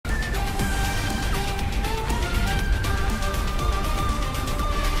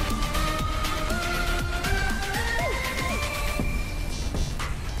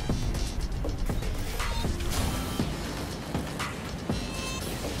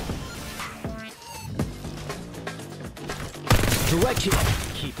Direct hit.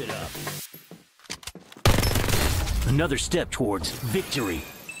 Keep it up. Another step towards victory.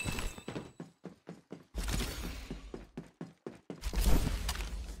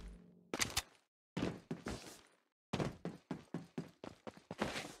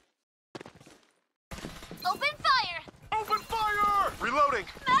 Open fire! Open fire! Reloading.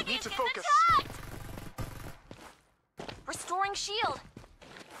 Maggie, Need to get focus. attacked! Restoring shield.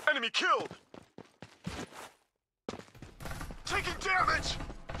 Enemy killed. Taking damage.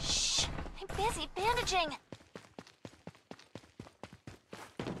 Shh! I'm busy bandaging.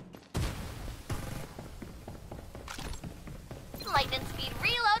 Lightning speed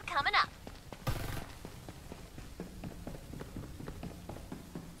reload coming up.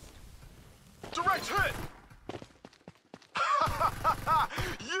 Direct hit.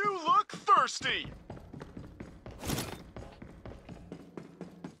 You look thirsty.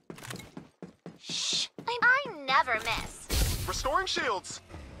 Shh! I never miss. Restoring shields.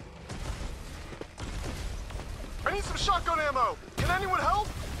 I need some shotgun ammo. Can anyone help?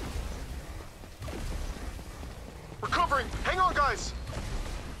 Recovering. Hang on, guys.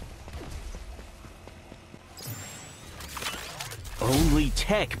 Only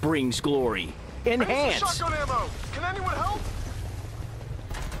tech brings glory. I need Enhance. some shotgun ammo. Can anyone help?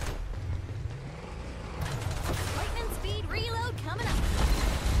 Lightning speed reload coming up.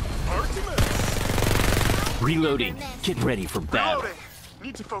 Hard to miss. Reloading. Never miss. Get ready for battle. Reloading.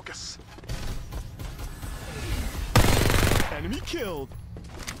 Need to focus. Enemy killed.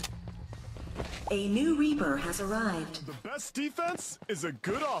 A new Reaper has arrived. The best defense is a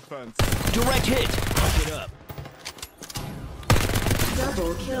good offense. Direct hit. Keep it up.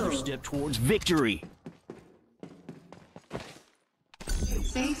 Double Another kill. step towards victory.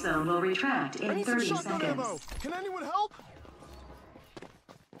 Safe zone will retract I in need some 30 shotgun ammo. seconds. Can anyone help?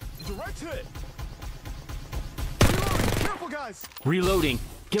 Direct hit. Reloading. Careful, guys. Reloading.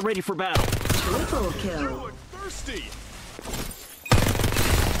 Get ready for battle. Triple You kill. look thirsty.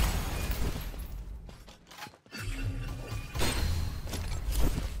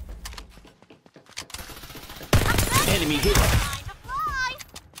 Enemy hit. Time to fly!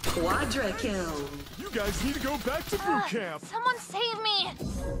 Quadra kill. You guys need to go back to boot camp. Someone save me!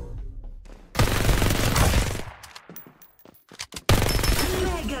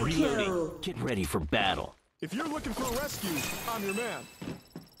 Mega Reloading. kill. Get ready for battle. If you're looking for a rescue, I'm your man.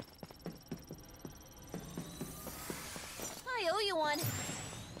 I owe you one.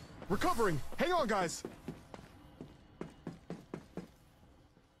 Recovering. Hang on, guys.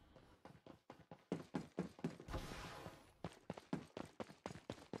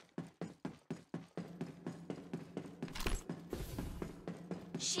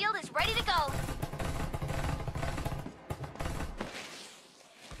 Shield is ready to go.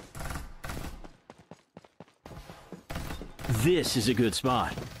 This is a good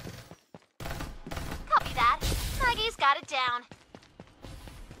spot. Copy that. Maggie's got it down.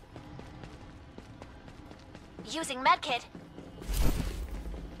 Using medkit.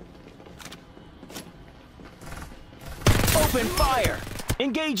 Open fire.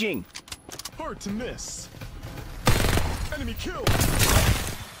 Engaging. Hard to miss. Enemy killed.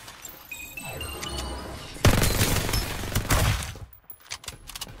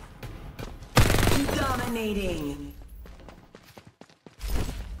 Dominating.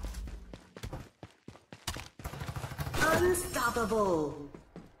 Unstoppable.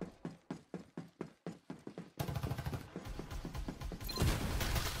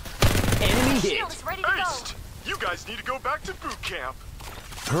 Enemy hit. Shield is ready to go. Aced. You guys need to go back to boot camp.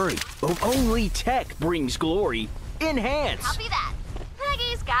 Hurry. Only tech brings glory. Enhance. Copy that.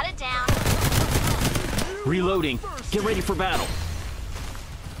 Maggie's got it down. Reloading. Get ready for battle.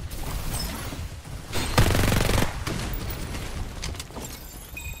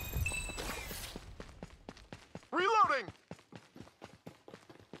 Reloading.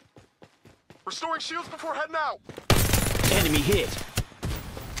 Restoring shields before heading out. Enemy hit.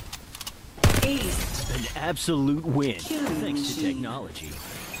 Ace. An absolute win. Killing Thanks to machine. technology.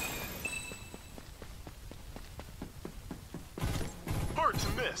 Hard to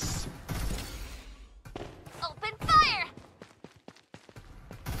miss. Open fire!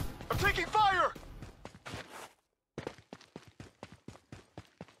 I'm taking fire.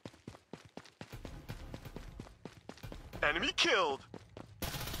 Enemy killed.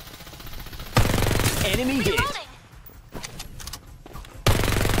 Enemy hit. Reloading!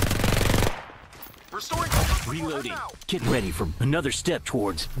 Restoring comfort before heading Reloading. out. Get ready for another step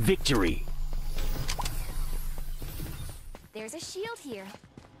towards victory. There's a shield here.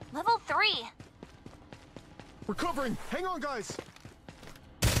 Level 3. Recovering. Hang on, guys.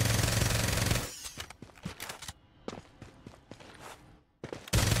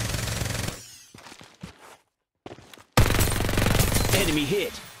 Enemy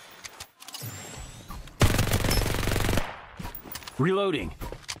hit. Reloading.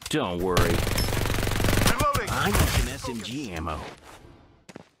 Don't worry. Reloading. I need some SMG ammo.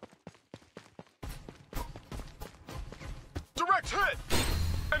 Direct hit.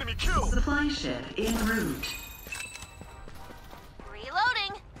 Enemy killed. Supply ship en route.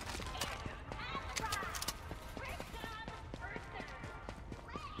 Reloading.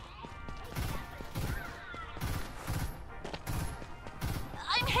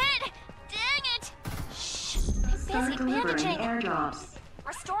 I'm hit. Dang it. Shh. I'm Start busy delivering bandaging. airdrops.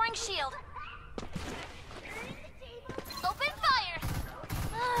 Restoring shield. Open fire.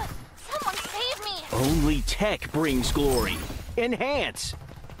 Someone save me. Only tech brings glory. Enhance.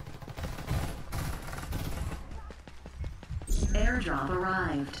 Airdrop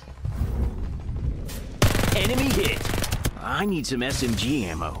arrived. Enemy hit. I need some SMG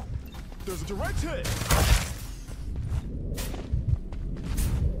ammo. There's a direct hit.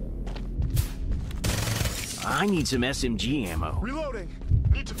 I need some SMG ammo. Reloading.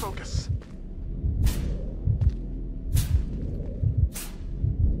 Need to focus.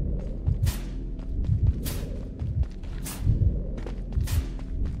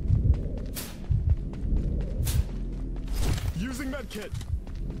 Using medkit.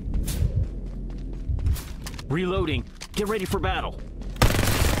 Reloading. Get ready for battle.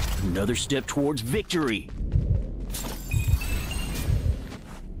 Another step towards victory.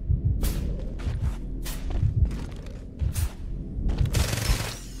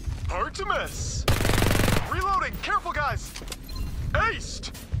 Hard to miss. Reloading. Careful, guys.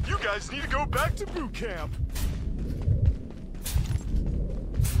 Aced. You guys need to go back to boot camp.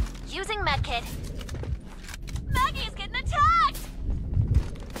 Using medkit. Maggie's getting attacked!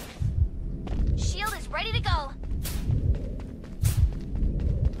 Shield is ready to go.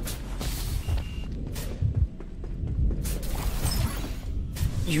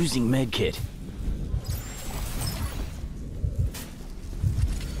 Using medkit.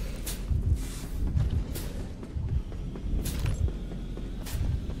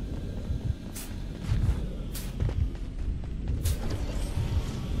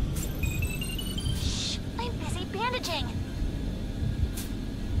 Shh, I'm busy bandaging.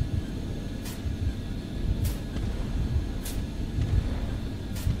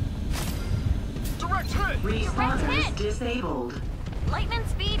 Direct hit. Responders disabled. Lightning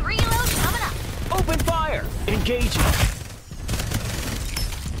speed reload coming up. Open fire. Engaging.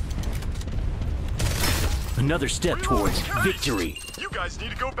 Another step towards Reloading. victory. You guys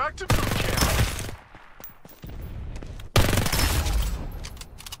need to go back to boot camp.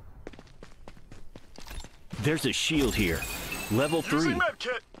 There's a shield here. Level 3. Using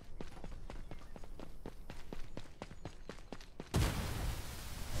medkit.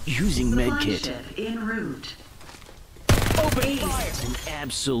 Using Supply medkit. ship en route. Open fire. An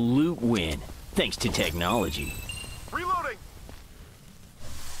absolute win. Thanks to technology. Reloading.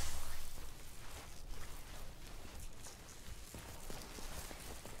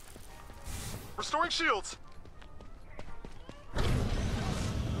 Restoring shields.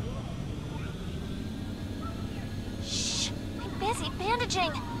 Shh, I'm busy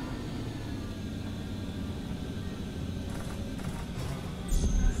bandaging.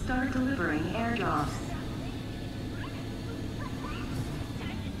 Start delivering airdrops.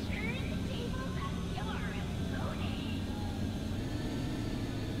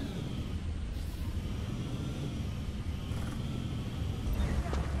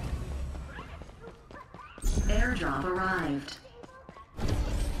 Airdrop arrived.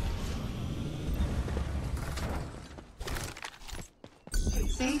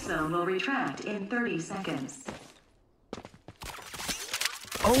 Safe zone will retract in 30 seconds.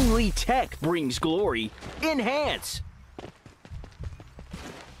 Only tech brings glory. Enhance.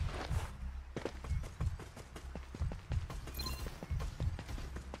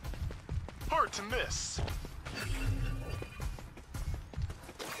 Hard to miss.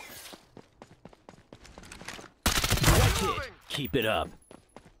 Direct hit. Keep it up.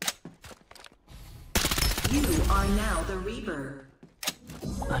 You are now the Reaper.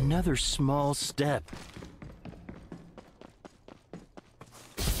 Another small step.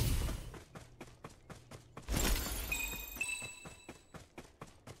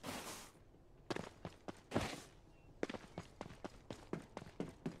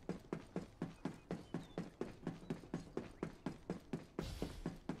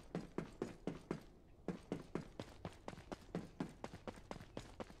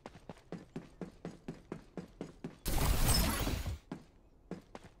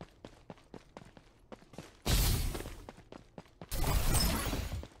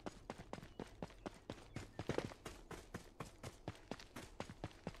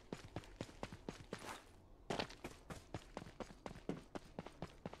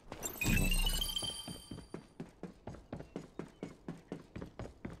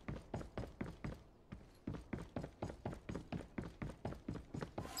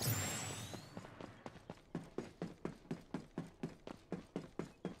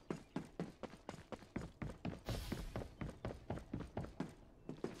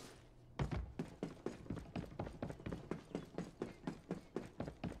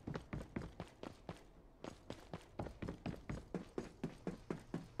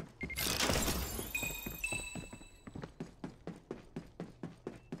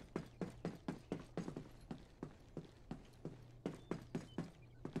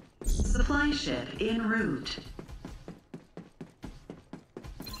 Supply ship en route.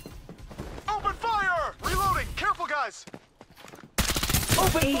 Open fire! Reloading! Careful, guys!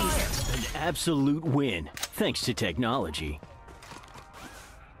 Open fire! An absolute win, thanks to technology.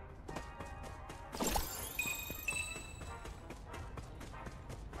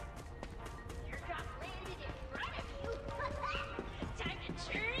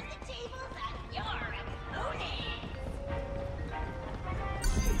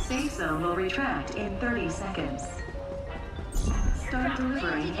 Safe zone will retract in 30 seconds. Start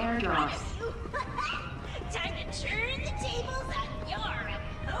delivering airdrops. Time to turn the tables on your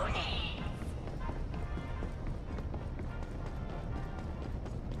opponent.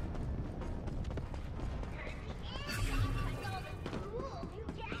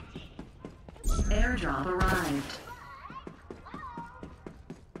 Airdrop arrived.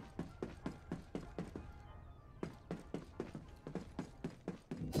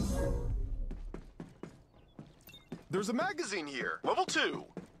 There's a magazine here. Level 2.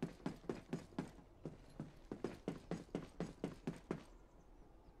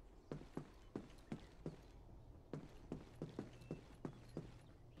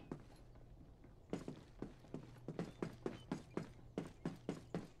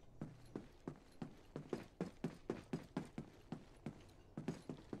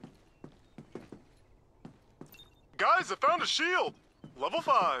 Guys, I found a shield. Level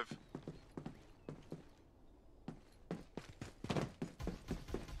 5.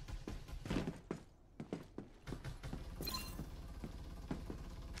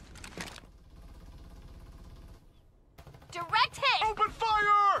 Direct hit! Open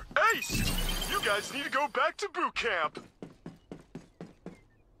fire! Aced! You guys need to go back to boot camp.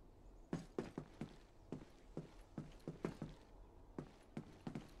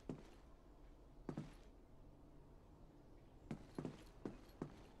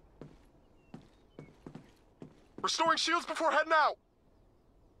 Restoring shields before heading out.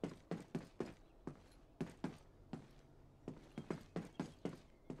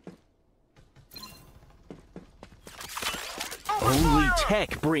 Only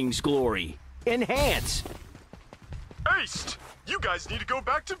tech brings glory. Enhance! Aced! You guys need to go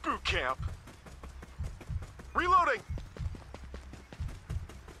back to boot camp. Reloading!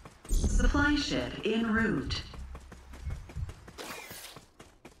 Supply ship en route.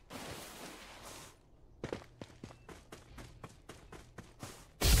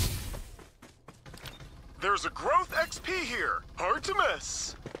 There's a growth XP here. Hard to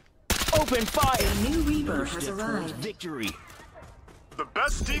miss. Open fire! A new Reaper Another has step towards arrived. victory. The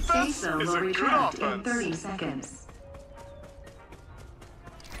best Safe defense zone is will a good retract in offense. 30 seconds.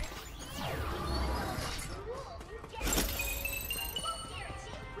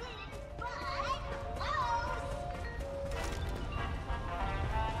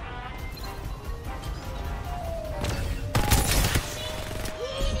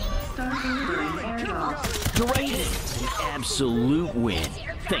 Start delivering airdrops. Directed! An absolute win,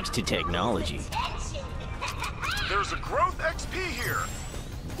 thanks to technology. There's a growth XP here.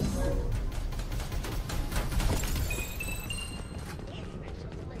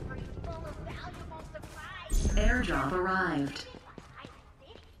 Airdrop arrived.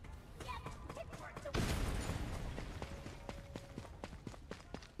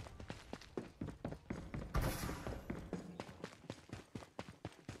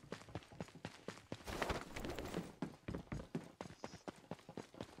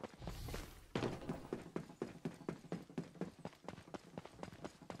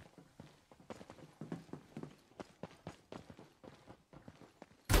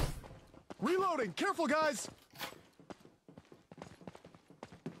 Reloading! Careful, guys!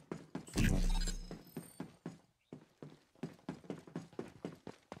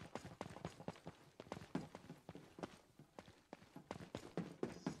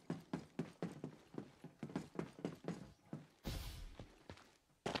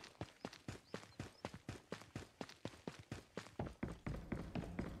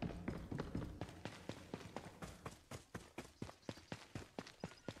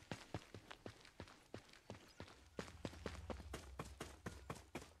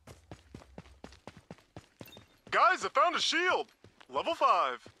 Guys, I found a shield. Level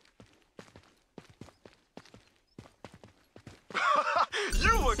 5.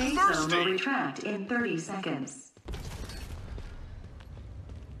 You look Safe zone will thirsty. retract in 30 seconds.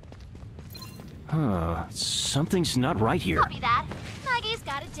 Something's not right here. Copy that. Maggie's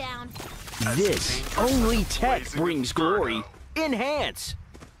got it down. This, only tech brings glory. Enhance!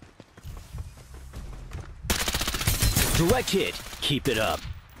 Direct hit. Keep it up.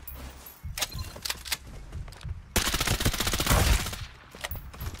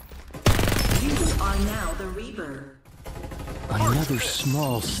 the Reaper. Another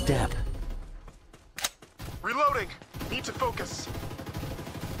small step. Reloading. Need to focus.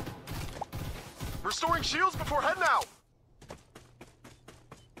 Restoring shields before heading out.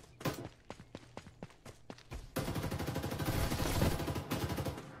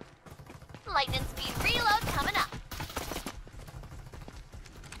 Lightning speed reload coming up.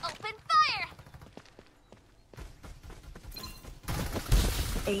 Open fire!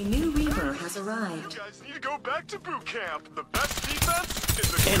 A new Reaper has arrived. You guys need to go back to boot camp. The best defense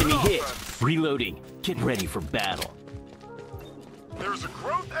is a Enemy good hit. offense. Reloading. Get ready for battle. There's a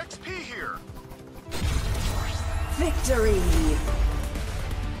growth XP here. Victory!